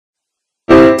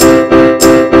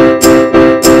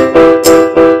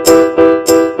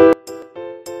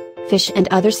Fish and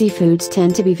other seafoods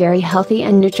tend to be very healthy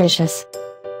and nutritious.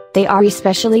 They are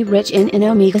especially rich in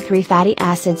omega-3 fatty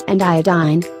acids and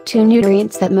iodine, two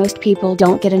nutrients that most people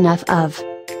don't get enough of.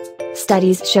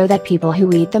 Studies show that people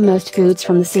who eat the most foods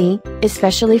from the sea,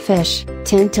 especially fish,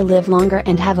 tend to live longer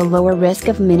and have a lower risk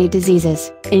of many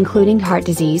diseases, including heart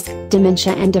disease,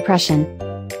 dementia and depression.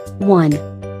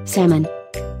 1. Salmon.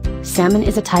 Salmon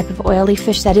is a type of oily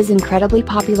fish that is incredibly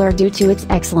popular due to its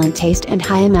excellent taste and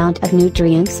high amount of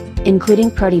nutrients, including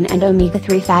protein and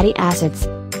omega-3 fatty acids.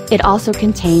 It also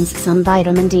contains some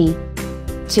vitamin D.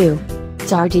 2.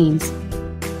 Sardines.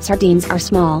 Sardines are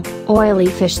small, oily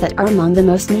fish that are among the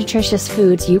most nutritious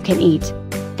foods you can eat.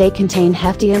 They contain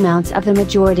hefty amounts of the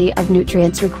majority of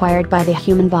nutrients required by the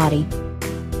human body.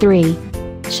 3.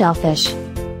 Shellfish.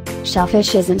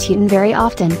 Shellfish isn't eaten very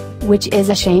often, which is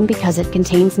a shame because it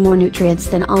contains more nutrients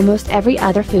than almost every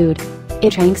other food.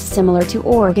 It ranks similar to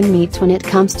organ meats when it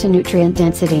comes to nutrient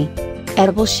density.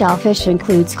 Edible shellfish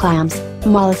includes clams,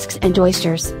 mollusks and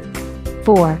oysters.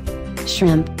 4.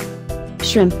 Shrimp.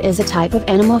 Shrimp is a type of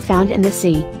animal found in the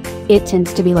sea. It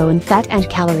tends to be low in fat and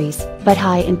calories, but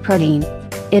high in protein.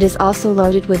 It is also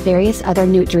loaded with various other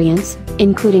nutrients,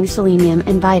 including selenium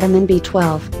and vitamin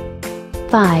B12.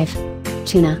 5.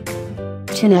 Tuna.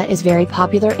 Tuna is very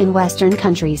popular in Western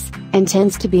countries, and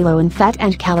tends to be low in fat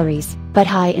and calories, but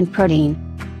high in protein.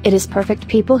 It is perfect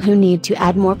people who need to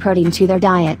add more protein to their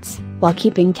diets, while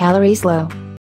keeping calories low.